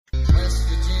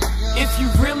If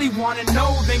you really wanna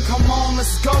know, then come on,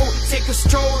 let's go. Take a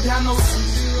stroll down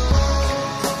those...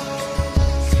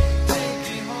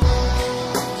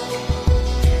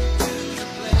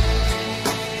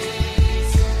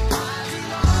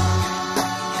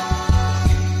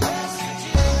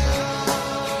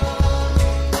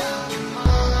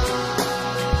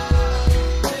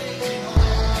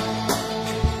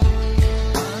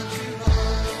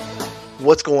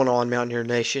 What's going on, Mountaineer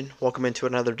Nation? Welcome into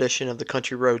another edition of the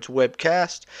Country Roads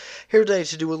webcast. Here today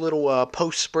to do a little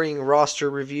post-spring roster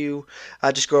review.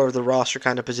 Just go over the roster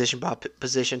kind of position by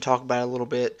position, talk about it a little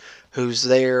bit, who's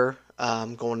there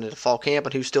going into fall camp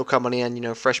and who's still coming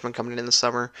in, freshmen coming in the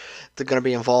summer. They're going to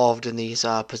be involved in these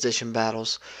position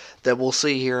battles that we'll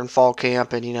see here in fall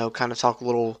camp, and kind of talk a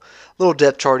little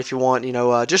depth chart if you want.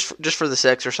 Just for this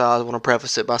exercise, I want to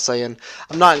preface it by saying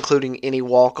I'm not including any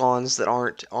walk-ons that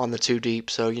aren't on the two deep.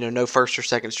 So no first or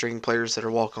second string players that are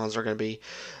walk-ons are going to be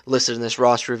listed in this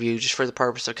roster review, just for the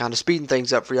purpose of kind of speeding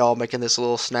things up for y'all, making this a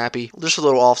little snappy. Just a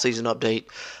little off-season update,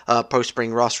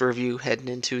 post-spring roster review heading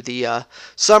into the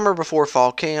summer before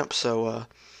fall camp. So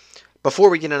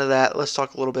before we get into that, let's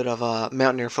talk a little bit of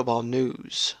Mountaineer football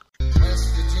news.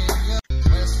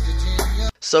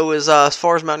 So as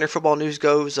far as Mountaineer football news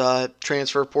goes,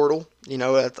 transfer portal,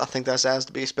 I think that's as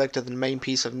to be expected, the main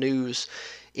piece of news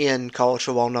in college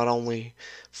football, not only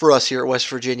for us here at West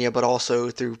Virginia, but also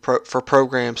for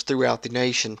programs throughout the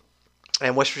nation.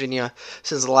 And West Virginia,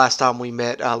 since the last time we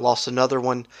met, lost another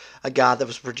one, a guy that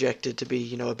was projected to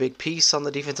be, a big piece on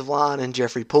the defensive line, and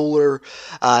Jeffrey Pooler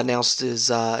announced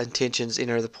his intentions to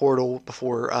enter the portal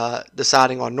before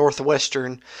deciding on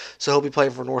Northwestern. So he'll be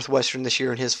playing for Northwestern this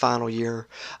year in his final year.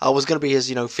 Was going to be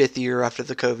his, fifth year after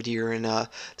the COVID year, and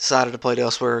decided to play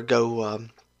elsewhere, go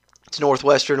to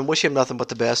Northwestern, and wish him nothing but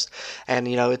the best. And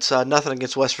it's nothing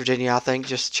against West Virginia. I think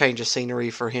just change of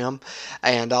scenery for him,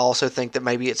 and I also think that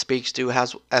maybe it speaks to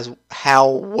how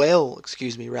well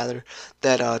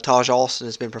that Taj Austin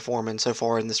has been performing so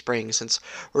far in the spring since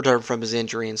returning from his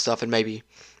injury and stuff. And maybe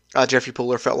Jeffrey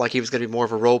Pooler felt like he was going to be more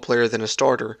of a role player than a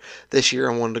starter this year,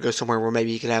 and wanted to go somewhere where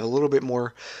maybe he could have a little bit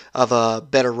more of a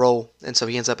better role. And so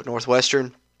he ends up at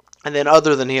Northwestern. And then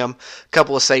other than him, a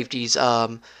couple of safeties.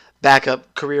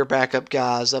 Career backup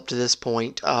guys up to this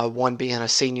point, one being a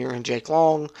senior in Jake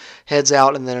Long, heads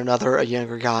out, and then another, a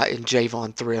younger guy in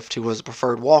Javon Thrift, who was a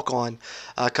preferred walk-on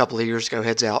a couple of years ago,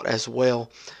 heads out as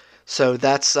well. So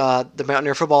that's the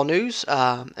Mountaineer football news,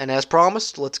 and as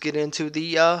promised, let's get into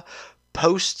the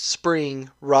post-spring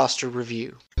roster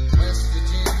review.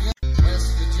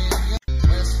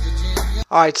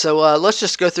 Alright, so let's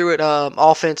just go through it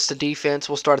offense to defense.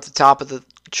 We'll start at the top of the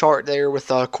chart there with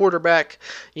quarterback.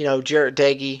 Jarret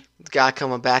Doege, the guy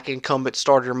coming back, incumbent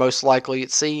starter most likely,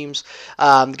 it seems.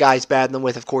 The guy he's battling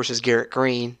with, of course, is Garrett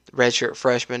Green, redshirt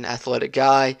freshman, athletic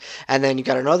guy. And then you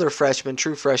got another freshman,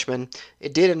 true freshman.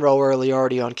 It did enroll early,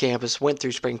 already on campus, went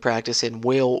through spring practice, in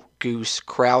Will Goose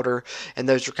Crowder. And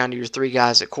those are kind of your three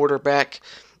guys at quarterback.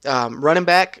 Running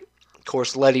back, of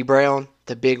course, Leddie Brown,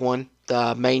 the big one.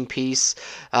 The main piece,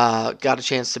 got a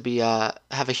chance to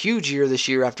have a huge year this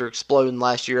year after exploding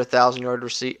last year, 1,000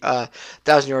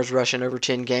 yards rushing over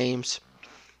 10 games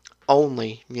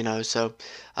only, so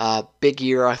big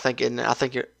year, I think, and I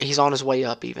think he's on his way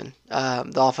up even.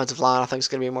 The offensive line, I think, is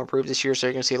going to be more improved this year, so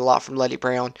you're going to see a lot from Leddie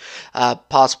Brown,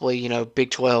 possibly,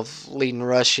 Big 12 leading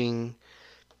rushing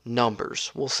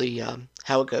numbers. We'll see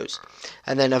how it goes.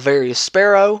 And then Avarius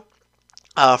Sparrow,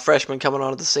 freshman coming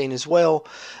onto the scene as well,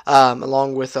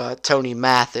 along with Tony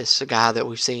Mathis, a guy that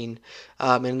we've seen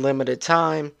in limited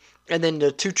time. And then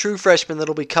the two true freshmen that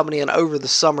will be coming in over the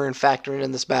summer and factoring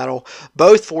in this battle,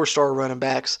 both four-star running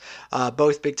backs,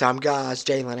 both big-time guys,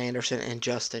 Jalen Anderson and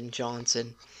Justin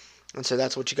Johnson. And so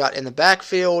that's what you got in the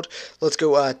backfield. Let's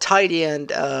go tight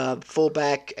end,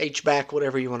 fullback, H-back,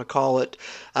 whatever you want to call it.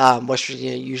 West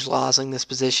Virginia utilizing this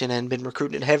position and been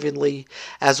recruiting it heavily.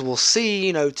 As we'll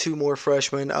see, two more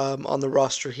freshmen on the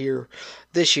roster here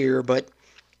this year. But,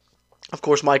 of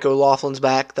course, Mike O'Loughlin's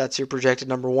back. That's your projected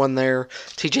number one there.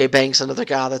 TJ Banks, another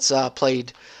guy that's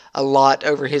played a lot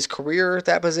over his career at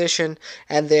that position.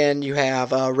 And then you have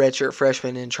redshirt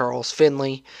freshman in Charles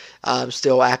Finley,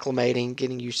 still acclimating,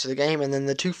 getting used to the game. And then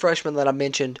the two freshmen that I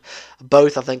mentioned,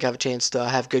 both I think have a chance to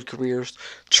have good careers.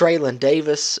 Traylon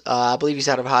Davis, I believe he's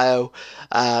out of Ohio,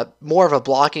 more of a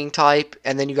blocking type.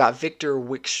 And then you got Victor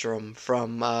Wickstrom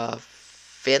from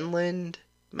Finland.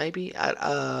 Maybe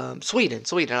Sweden,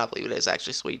 I believe it is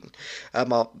actually Sweden.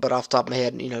 But off the top of my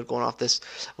head, going off this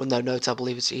with no notes, I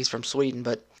believe he's from Sweden.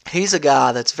 But he's a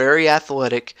guy that's very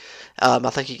athletic. I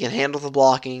think he can handle the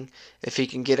blocking. If he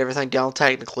can get everything down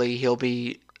technically, he'll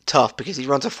be tough because he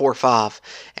runs a 4.5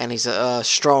 and he's a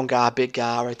strong guy, big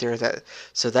guy right there.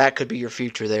 So that could be your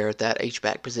future there at that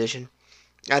H-back position.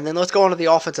 And then let's go on to the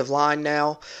offensive line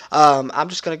now. I'm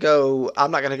not going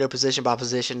to go position by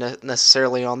position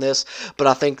necessarily on this, but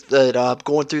I think that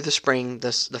going through the spring,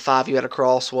 the five you had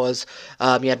across was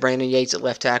you had Brandon Yates at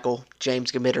left tackle,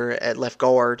 James Gamitter at left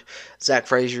guard, Zach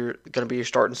Frazier going to be your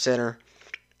starting center.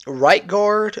 Right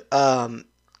guard,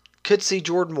 could see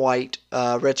Jordan White,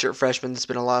 redshirt freshman that's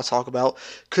been a lot of talk about.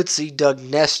 Could see Doug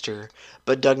Nestor,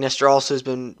 but Doug Nestor also has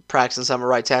been practicing some at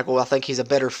right tackle. I think he's a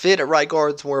better fit at right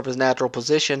guard. It's more of his natural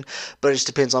position, but it just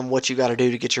depends on what you got to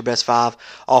do to get your best five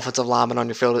offensive linemen on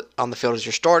the field as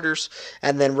your starters.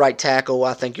 And then right tackle,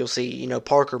 I think you'll see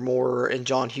Parker Moore and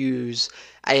John Hughes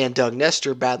and Doug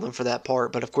Nestor battling for that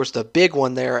part. But, of course, the big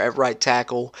one there at right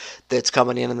tackle that's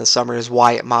coming in the summer is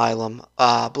Wyatt Milam.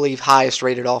 I believe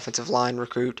highest-rated offensive line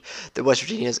recruit that West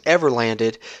Virginia has ever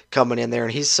landed coming in there.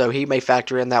 And he may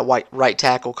factor in that right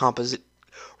tackle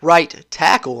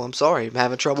I'm sorry, I'm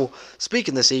having trouble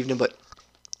speaking this evening, but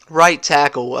right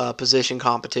tackle position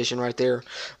competition right there.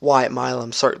 Wyatt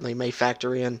Milam certainly may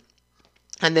factor in.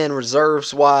 And then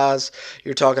reserves-wise,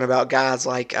 you're talking about guys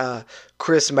like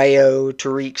Chris Mayo,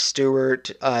 Tariq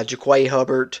Stewart, Jaquay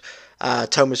Hubbard,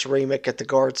 Thomas Remick at the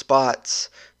guard spots.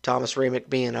 Thomas Remick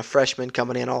being a freshman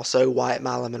coming in also. Wyatt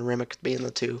Milam and Remick being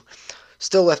the two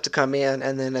still left to come in.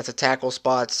 And then at the tackle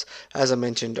spots, as I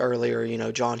mentioned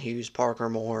earlier, John Hughes, Parker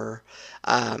Moore,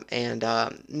 and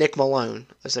Nick Malone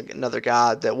is another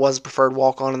guy that was a preferred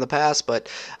walk-on in the past, but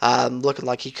looking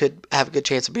like he could have a good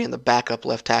chance of being the backup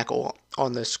left tackle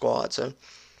on this squad. So,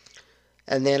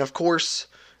 and then, of course,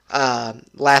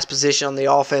 last position on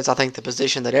the offense, I think the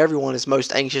position that everyone is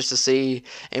most anxious to see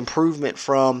improvement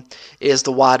from is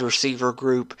the wide receiver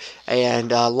group,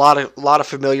 and a lot of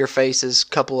familiar faces,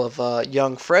 couple of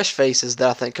young, fresh faces that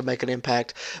I think could make an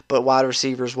impact. But wide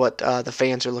receivers, what the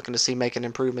fans are looking to see make an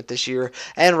improvement this year,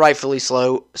 and rightfully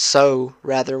so.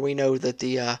 Rather, we know that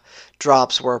the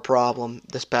drops were a problem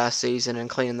this past season, and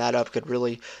cleaning that up could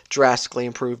really drastically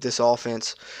improve this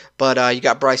offense. But you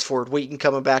got Bryce Ford Wheaton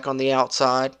coming back on the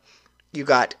outside. You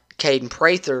got Caden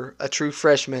Prather, a true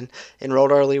freshman,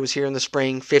 enrolled early, was here in the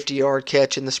spring, 50-yard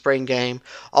catch in the spring game.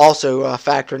 Also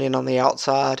factoring in on the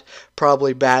outside,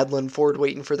 probably battling Ford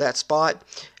Wheaton for that spot.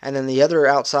 And then the other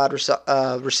outside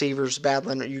receivers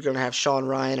battling, you're going to have Sean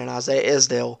Ryan and Isaiah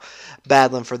Esdale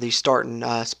battling for the starting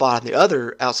spot. And the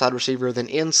other outside receiver, then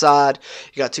inside,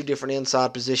 you got two different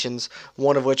inside positions,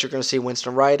 one of which you're going to see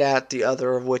Winston Wright at, the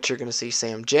other of which you're going to see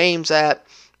Sam James at,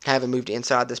 having moved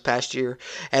inside this past year.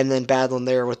 And then battling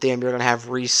there with them, you're going to have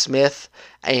Reese Smith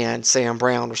and Sam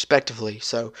Brown, respectively.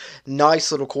 So,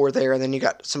 nice little core there. And then you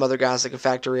got some other guys that can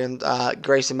factor in,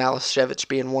 Grayson Malashevich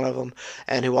being one of them,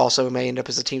 and who also may end up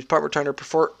as the team's punt returner,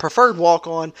 preferred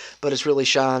walk-on, but has really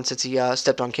shined since he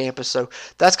stepped on campus. So,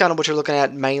 that's kind of what you're looking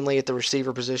at mainly at the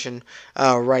receiver position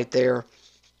right there.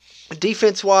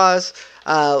 Defense-wise,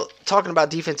 talking about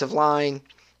defensive line,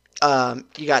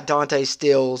 you got Dante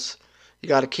Stills, you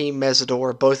got Akeem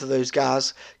Mesidor, both of those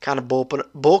guys kind of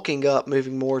bulking up,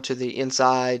 moving more to the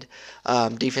inside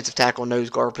defensive tackle,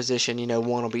 nose guard position.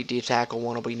 One will be D tackle,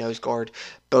 one will be nose guard.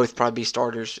 Both probably be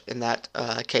starters in that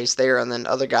case there. And then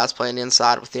other guys playing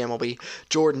inside with them will be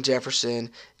Jordan Jefferson,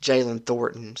 Jalen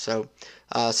Thornton. So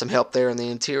some help there in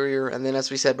the interior. And then, as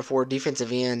we said before,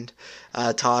 defensive end,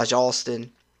 Taj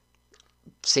Austin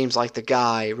seems like the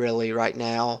guy really right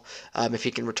now. If he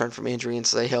can return from injury and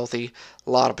stay healthy, a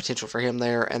lot of potential for him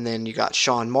there. And then you got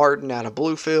Sean Martin out of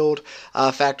Bluefield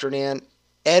factored in.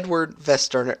 Edward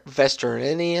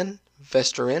Vesterinen.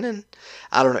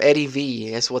 I don't know. Eddie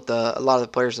V is what a lot of the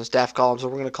players and staff call him, so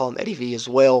we're going to call him Eddie V as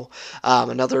well.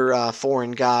 Another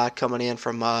foreign guy coming in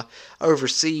from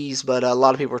overseas, but a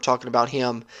lot of people are talking about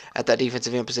him at that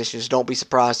defensive end position. Just don't be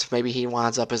surprised if maybe he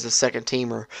winds up as the second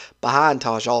teamer behind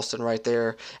Taj Austin right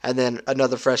there. And then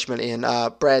another freshman in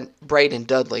Braden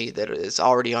Dudley that is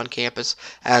already on campus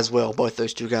as well. Both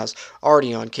those two guys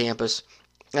already on campus.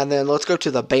 And then let's go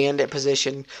to the bandit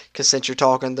position, because since you're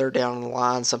talking, they're down on the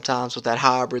line sometimes with that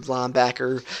hybrid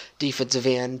linebacker, defensive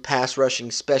end, pass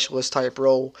rushing specialist type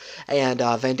role. And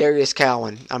Vandarius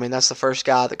Cowan, that's the first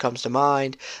guy that comes to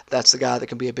mind. That's the guy that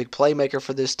can be a big playmaker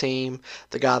for this team,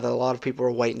 the guy that a lot of people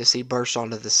are waiting to see burst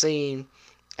onto the scene.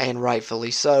 and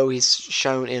rightfully so. He's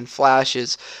shown in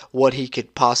flashes what he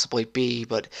could possibly be,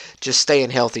 but just staying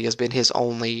healthy has been his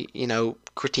only,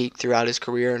 critique throughout his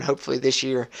career, and hopefully this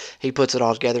year he puts it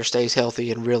all together, stays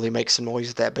healthy, and really makes some noise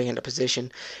at that bandit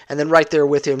position. And then right there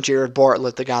with him, Jared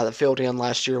Bartlett, the guy that filled in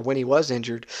last year when he was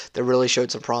injured, that really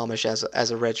showed some promise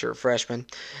as a redshirt freshman.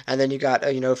 And then you got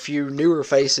a few newer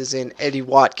faces in Eddie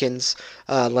Watkins,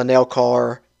 Linnell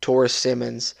Carr, Taurus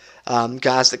Simmons,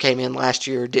 guys that came in last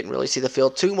year, didn't really see the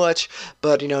field too much,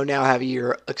 but now have a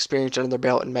year experience under their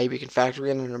belt and maybe can factor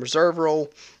in a reserve role.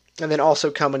 And then also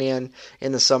coming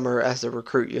in the summer as a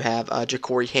recruit, you have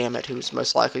Ja'Cory Hammett, who's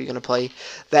most likely going to play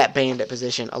that bandit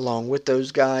position along with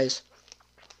those guys.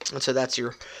 And so that's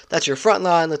your front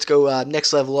line. Let's go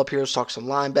next level up here. Let's talk some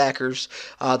linebackers.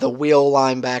 The wheel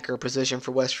linebacker position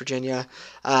for West Virginia.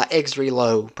 Exree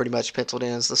Lowe pretty much penciled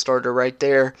in as the starter right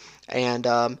there. And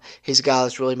he's a guy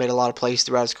that's really made a lot of plays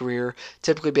throughout his career.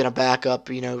 Typically been a backup,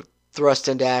 thrust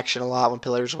into action a lot when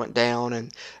players went down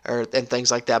and things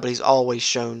like that. But he's always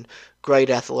shown great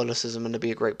athleticism and to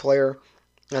be a great player.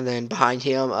 And then behind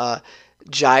him,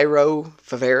 Jairo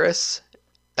Faveras.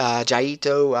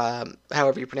 Jaito,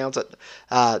 however you pronounce it,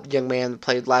 young man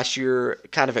played last year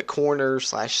kind of at corner /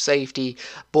 safety,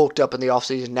 bulked up in the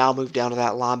offseason, now moved down to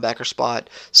that linebacker spot,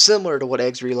 similar to what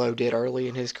Exree Lowe did early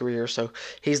in his career. So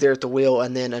he's there at the wheel.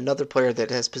 And then another player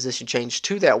that has position changed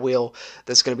to that wheel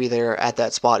that's going to be there at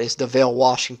that spot is DeVale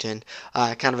Washington,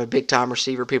 kind of a big-time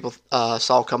receiver people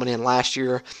saw coming in last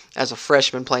year as a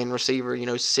freshman playing receiver,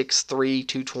 6'3",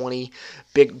 220,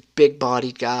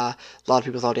 big-bodied guy. A lot of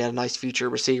people thought he had a nice future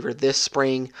receiver. This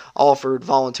spring offered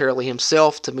voluntarily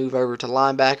himself to move over to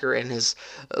linebacker and has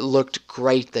looked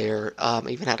great there.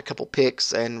 Even had a couple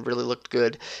picks and really looked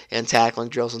good in tackling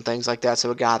drills and things like that.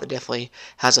 So a guy that definitely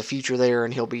has a future there,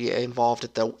 and he'll be involved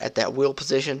at that wheel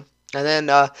position. And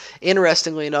then,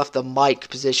 interestingly enough, the Mike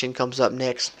position comes up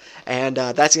next. And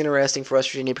that's interesting for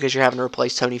West Virginia because you're having to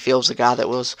replace Tony Fields, the guy that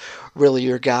was really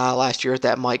your guy last year at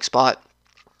that Mike spot.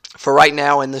 For right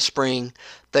now in the spring,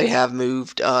 they have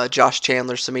moved Josh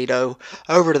Chandler-Samito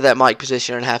over to that Mike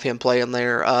position and have him play in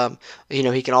there.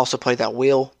 He can also play that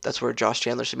wheel. That's where Josh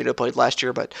Chandler-Samito played last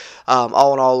year. But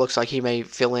all in all, it looks like he may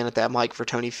fill in at that Mike for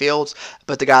Tony Fields.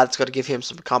 But the guy that's going to give him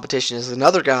some competition is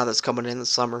another guy that's coming in the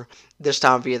summer, this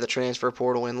time via the transfer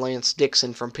portal, in Lance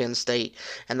Dixon from Penn State.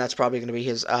 And that's probably going to be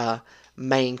his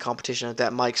main competition at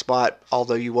that Mike spot,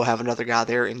 although you will have another guy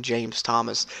there in James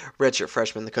Thomas, redshirt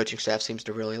freshman the coaching staff seems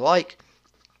to really like.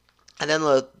 And then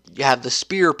you have the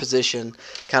spear position,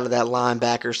 kind of that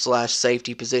linebacker /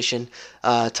 safety position,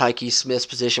 Tyke Smith's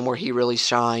position where he really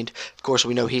shined. Of course,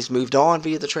 we know he's moved on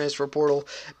via the transfer portal,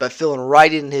 but filling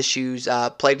right in his shoes,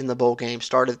 played in the bowl game,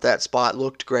 started at that spot,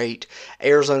 looked great.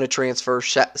 Arizona transfer,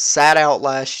 sat out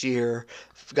last year,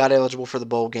 got eligible for the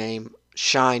bowl game,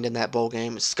 shined in that bowl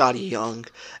game. Scotty Young,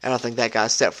 and I think that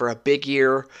guy's set for a big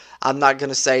year. I'm not going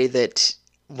to say that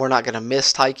we're not going to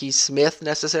miss Tyke Smith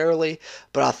necessarily,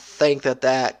 but I think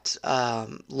that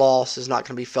loss is not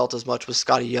going to be felt as much with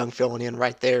Scotty Young filling in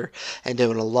right there and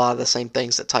doing a lot of the same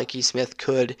things that Tyke Smith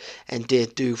could and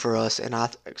did do for us, and I'm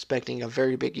expecting a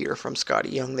very big year from Scotty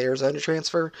Young, the Arizona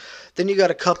transfer. Then you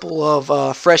got a couple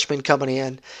of freshmen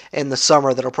coming in the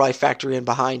summer that'll probably factor in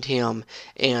behind him,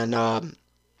 and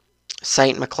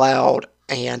St. McLeod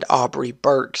and Aubrey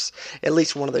Burks. At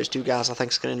least one of those two guys I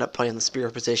think is going to end up playing the spear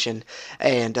position.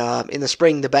 And in the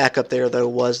spring, the backup there, though,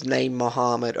 was Naeem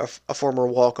Muhammad, a former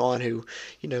walk-on who,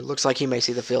 looks like he may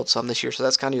see the field some this year. So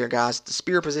that's kind of your guys at the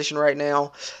spear position right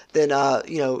now. Then,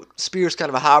 spear's kind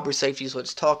of a hybrid safety, so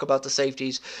let's talk about the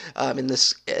safeties. In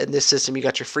this system, you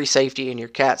got your free safety and your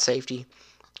cat safety.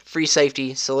 Free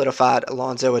safety solidified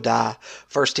Alonzo Adai,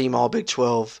 first team All Big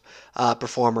 12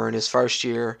 performer in his first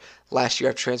year. Last year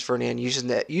after transferring in, uses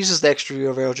the extra year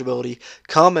of eligibility,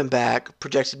 coming back,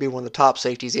 projected to be one of the top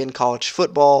safeties in college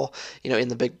football. In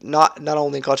the big, not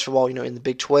only in college football, in the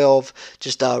Big 12,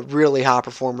 just a really high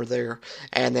performer there.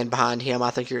 And then behind him,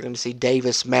 I think you're going to see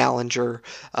Davis Mallinger,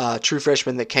 true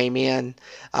freshman that came in,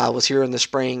 was here in the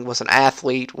spring, was an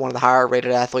athlete, one of the higher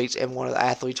rated athletes, and one of the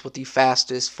athletes with the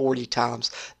fastest 40 times.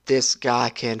 This guy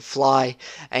can fly,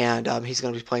 and he's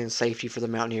going to be playing safety for the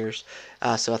Mountaineers.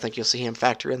 So I think you'll see him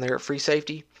factor in there at free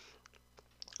safety,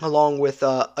 along with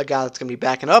a guy that's going to be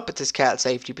backing up at this cat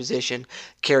safety position,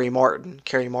 Kerry Martin.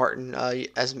 Kerry Martin,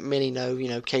 as many know,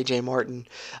 KJ Martin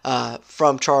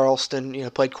from Charleston,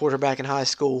 played quarterback in high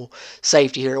school,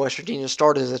 safety here at West Virginia,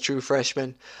 started as a true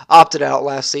freshman, opted out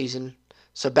last season.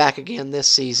 So back again this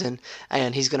season,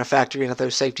 and he's going to factor in at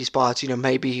those safety spots.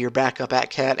 Maybe your backup at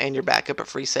cat and your backup at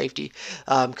free safety,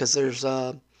 because there's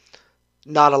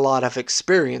not a lot of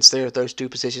experience there at those two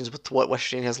positions with what West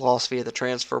Virginia has lost via the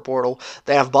transfer portal.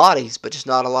 They have bodies, but just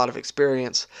not a lot of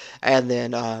experience. And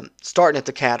then starting at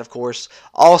the Cat, of course,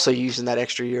 also using that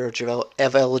extra year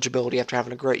of eligibility after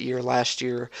having a great year last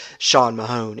year, Sean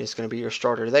Mahone is going to be your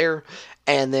starter there.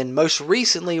 And then most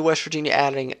recently, West Virginia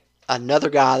adding another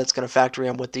guy that's going to factor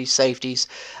in with these safeties,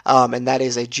 and that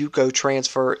is a JUCO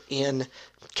transfer in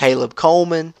Caleb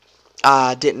Coleman.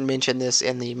 I didn't mention this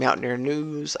in the Mountaineer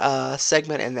News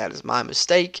segment, and that is my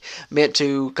mistake. Meant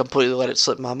to completely let it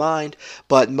slip my mind.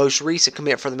 But most recent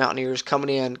commit for the Mountaineers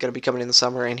going to be coming in the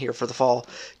summer and here for the fall.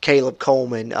 Caleb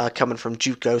Coleman coming from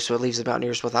JUCO, so it leaves the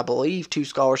Mountaineers with, I believe, 2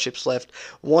 scholarships left,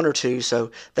 1 or 2, so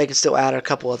they can still add a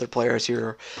couple other players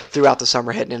here throughout the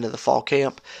summer heading into the fall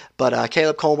camp. But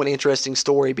Caleb Coleman, interesting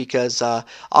story because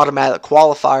automatic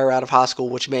qualifier out of high school,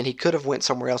 which meant he could have went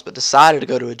somewhere else, but decided to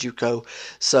go to a JUCO.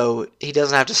 So he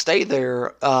doesn't have to stay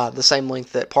there the same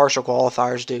length that partial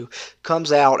qualifiers do.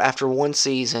 Comes out after 1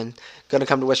 season, going to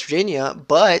come to West Virginia,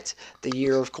 but the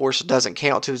year, of course, doesn't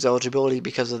count to his eligibility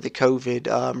because of the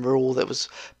COVID rule that was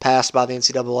passed by the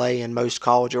NCAA and most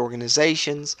college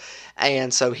organizations.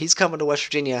 And so he's coming to West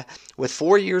Virginia with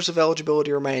 4 years of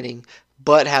eligibility remaining,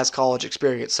 but has college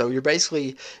experience. So you're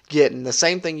basically getting the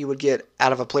same thing you would get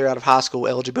out of a player out of high school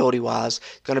eligibility-wise,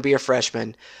 going to be a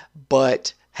freshman,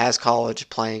 but has college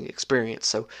playing experience.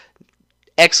 So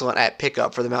excellent at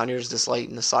pickup for the Mountaineers this late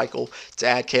in the cycle to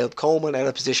add Caleb Coleman at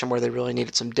a position where they really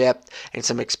needed some depth and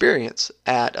some experience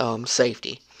at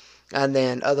safety. And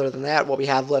then other than that, what we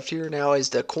have left here now is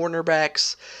the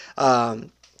cornerbacks.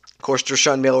 Of course,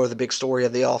 Dershawn Miller, the big story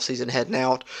of the offseason heading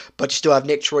out. But you still have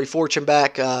Nick Troy Fortune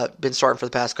back. Been starting for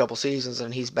the past couple seasons,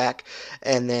 and he's back.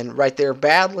 And then right there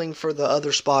battling for the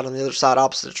other spot on the other side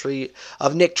opposite the tree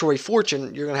of Nick Troy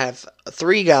Fortune, you're going to have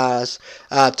 3 guys,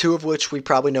 2 of which we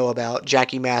probably know about.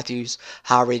 Jackie Matthews,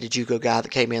 high-rated JUCO guy that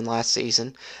came in last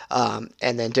season. And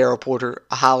then Darryl Porter,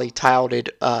 a highly touted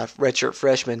redshirt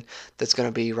freshman that's going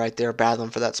to be right there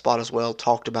battling for that spot as well.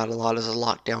 Talked about a lot as a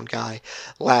lockdown guy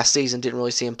last season. Didn't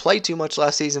really see him play too much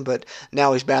last season, but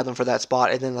now he's battling for that spot.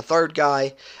 And then the third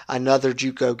guy, another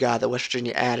JUCO guy that West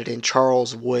Virginia added in,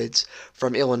 Charles Woods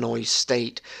from Illinois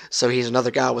State. So he's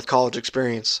another guy with college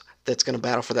experience that's going to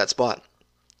battle for that spot.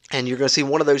 And you're going to see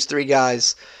one of those 3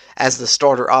 guys as the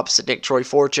starter opposite Nick Troy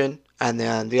Fortune, and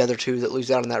then the other 2 that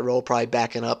lose out in that role probably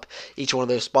backing up each one of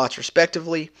those spots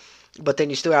respectively. But then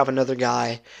you still have another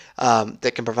guy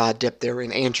that can provide depth there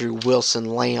in Andrew Wilson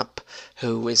Lamp,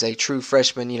 who is a true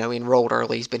freshman, enrolled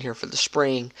early. He's been here for the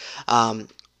spring. A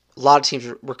lot of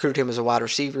teams recruited him as a wide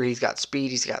receiver. He's got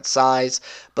speed, he's got size,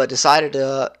 but decided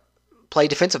to play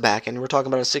defensive back, and we're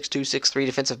talking about a 6'2", 6'3"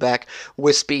 defensive back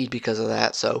with speed because of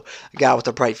that. So a guy with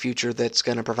a bright future that's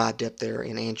going to provide depth there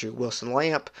in Andrew Wilson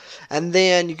Lamp. And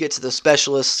then you get to the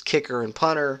specialists, kicker and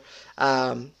punter.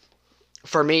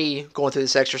 For me, going through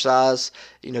this exercise,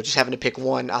 just having to pick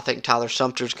one, I think Tyler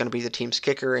Sumter is going to be the team's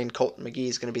kicker and Colton McGee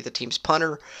is going to be the team's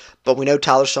punter. But we know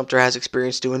Tyler Sumter has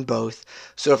experience doing both.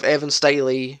 So if Evan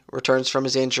Staley returns from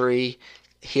his injury,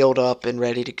 healed up and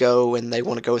ready to go, and they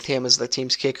want to go with him as the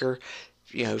team's kicker,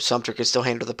 Sumter could still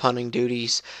handle the punting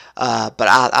duties. But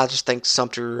I just think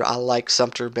I like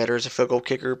Sumter better as a field goal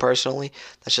kicker personally.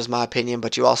 That's just my opinion.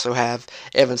 But you also have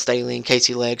Evan Staley and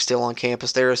Casey Legg still on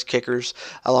campus there as kickers,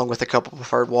 along with a couple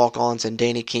preferred walk-ons and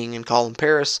Danny King and Colin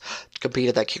Paris to compete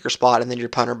at that kicker spot. And then your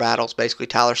punter battles, basically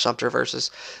Tyler Sumter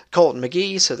versus Colton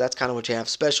McGee. So that's kind of what you have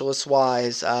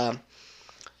specialist-wise.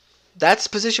 That's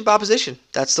position by position.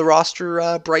 That's the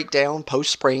roster breakdown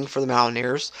post-spring for the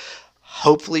Mountaineers.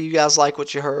 Hopefully you guys like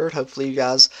what you heard. Hopefully you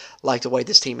guys like the way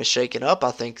this team is shaking up.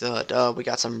 I think that we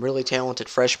got some really talented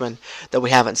freshmen that we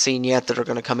haven't seen yet that are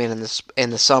going to come in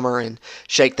the summer and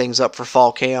shake things up for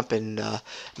fall camp and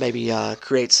maybe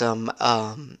create some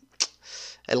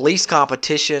at least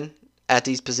competition at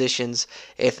these positions,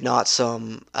 if not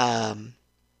some.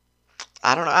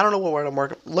 I don't know what word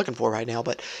I'm looking for right now,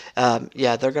 but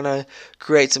they're going to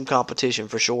create some competition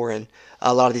for sure, and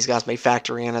a lot of these guys may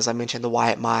factor in, as I mentioned, the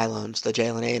Wyatt Milones, the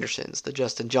Jalen Andersons, the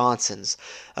Justin Johnsons,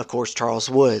 of course, Charles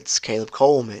Woods, Caleb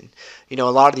Coleman. A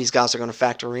lot of these guys are going to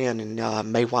factor in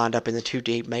and may wind up in the 2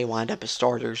 deep, may wind up as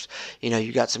starters.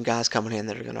 You got some guys coming in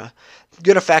that are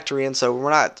going to factor in,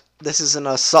 so this isn't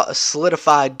a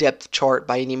solidified depth chart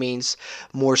by any means,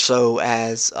 more so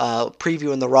as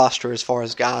previewing the roster as far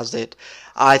as guys that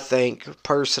I think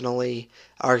personally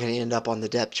are going to end up on the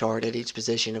depth chart at each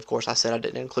position. Of course, I said I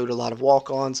didn't include a lot of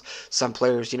walk-ons. Some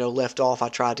players, left off. I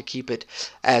tried to keep it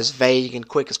as vague and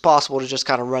quick as possible to just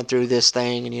kind of run through this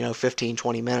thing in, 15,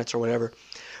 20 minutes or whatever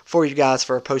for you guys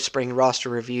for a post-spring roster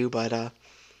review. But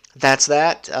that's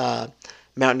that.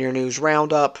 Mountaineer News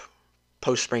Roundup.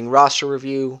 post-spring roster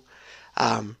review.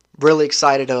 Really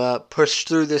excited to push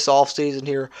through this off-season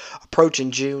here,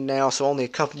 approaching June now, so only a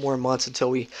couple more months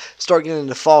until we start getting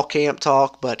into fall camp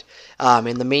talk. But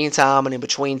in the meantime and in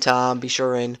between time, be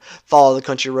sure and follow the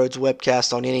Country Roads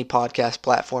webcast on any podcast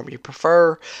platform you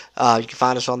prefer. You can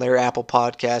find us on there, Apple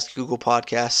Podcasts, Google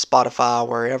Podcasts, Spotify,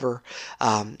 wherever.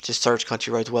 Just search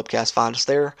Country Roads webcast, find us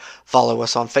there. Follow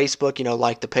us on Facebook,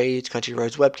 like the page, Country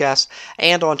Roads webcast,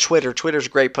 and on Twitter. Twitter's a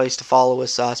great place to follow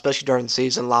us, especially during the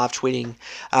season, live tweeting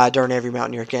during every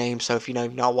Mountaineer game. So if you're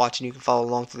not watching, you can follow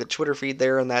along through the Twitter feed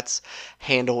there, and that's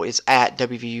handle is at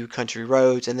WVU Country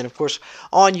Roads. And then, of course,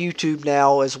 on YouTube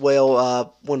now as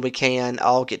well, when we can,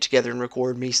 I'll get together and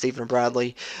record me, Stephen, and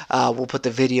Bradley. We'll put the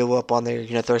video up on there,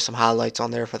 throw some highlights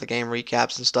on there for the game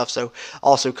recaps and stuff. So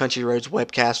also Country Roads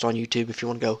webcast on YouTube if you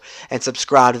want to go and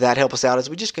subscribe to that. Help us out as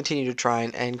we just continue to try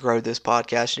and grow this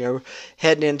podcast.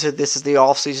 Heading into, this is the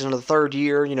off season of the third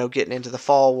year, getting into the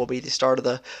fall will be the start of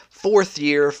the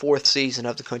fourth season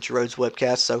of the Country Roads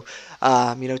webcast. So,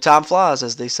 time flies,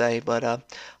 as they say. But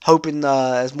hoping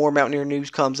as more Mountaineer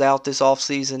news comes out this off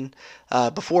season,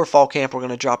 before fall camp, we're going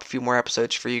to drop a few more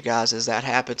episodes for you guys as that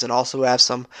happens, and also have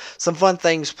some fun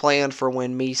things planned for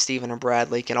when me, Stephen, and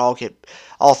Bradley can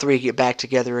all three get back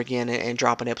together again and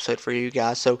drop an episode for you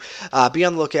guys. So be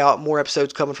on the lookout. More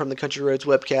episodes coming from the Country Roads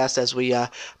webcast as we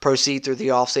proceed through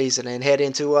the off season and head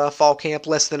into fall camp.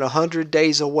 Less than 100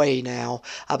 days away now.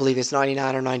 I believe it's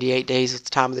 99 or 98 days at the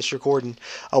time of this recording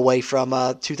away from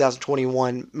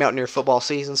 2021 Mountaineer football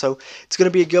season. So it's going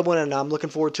to be a good one, and I'm looking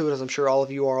forward to it, as I'm sure all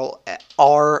of you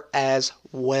are as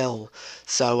well.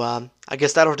 So I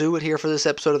guess that'll do it here for this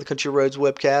episode of the Country Roads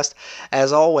webcast.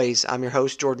 As always, I'm your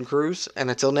host, Jordan Cruz, and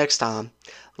until next time,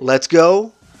 let's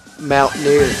go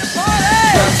Mountaineers.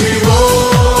 Country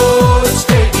Roads.